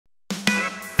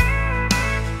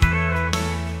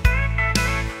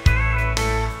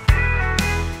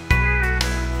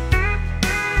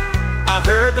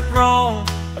a groan,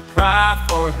 a cry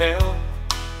for help.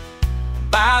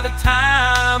 By the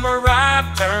time a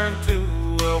ride turned to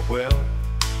a well,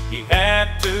 he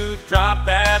had to drop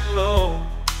that load.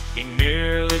 He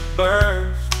nearly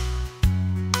burst.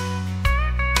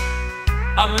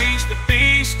 Unleashed the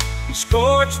beast, he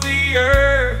scorched the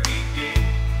earth.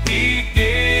 He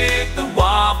did the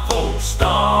Waffle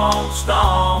Stomp,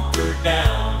 stomped her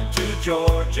down to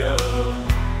Georgia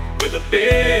with a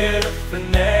bit of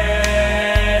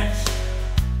finesse.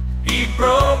 He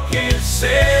broke his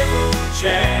several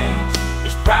chains,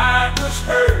 his pride was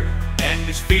hurt and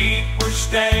his feet were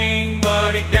stained,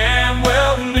 but he damn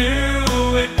well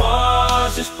knew it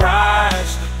was his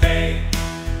price to pay.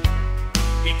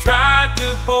 He tried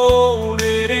to hold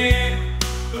it in,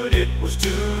 but it was too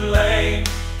late.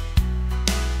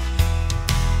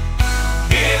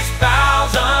 His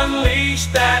vows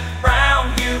unleashed that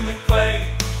brown human clay.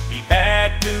 He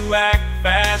had to act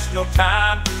fast, no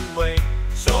time to wait.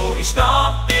 So he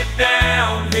stomped it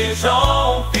down his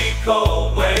own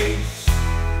fecal ways.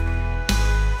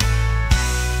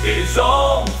 His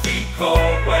own fecal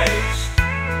ways.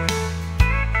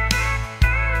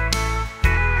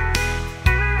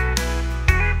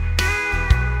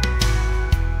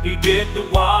 He did the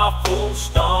Waffle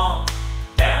Stomp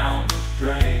down the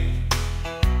drain.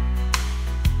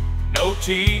 No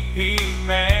TP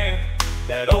man,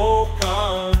 that old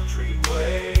country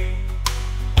way.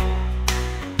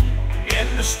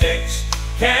 In the sticks,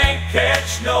 can't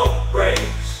catch no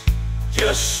breaks.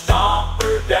 Just stomp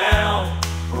her down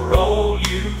for old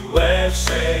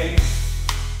USA.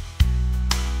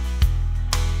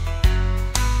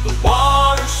 The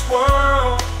water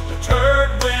swirled, the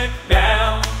turd went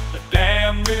down, the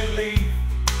damn relief.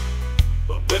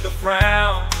 But with a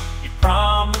frown, he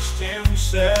promised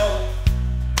himself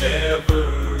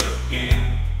never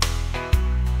again.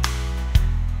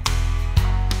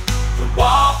 The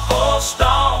Waffle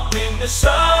Stomp in the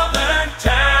southern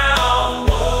town.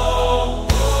 Whoa,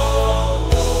 whoa,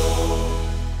 whoa.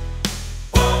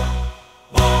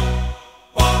 Whoa,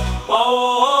 whoa, whoa,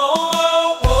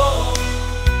 whoa, whoa.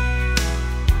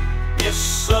 This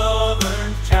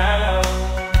southern town.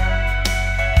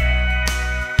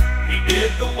 He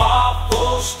did the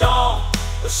Waffle Stomp,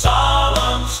 a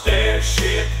solemn stare,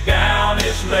 shit down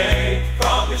his leg.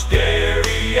 From his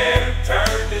derriere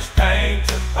turned his pain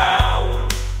to power,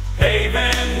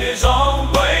 paving his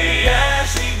own way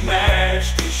as he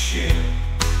mashed his shit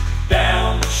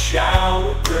down the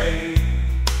shower grade.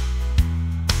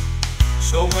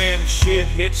 So when shit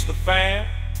hits the fan,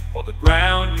 on the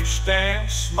ground you stand,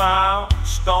 smile,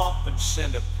 stomp, and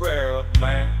send a prayer up,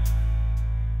 man.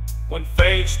 When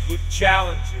faced with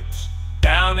challenges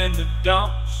down in the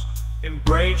dumps,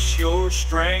 embrace your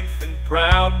strength and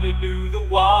proudly do the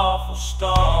Waffle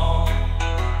Stomp.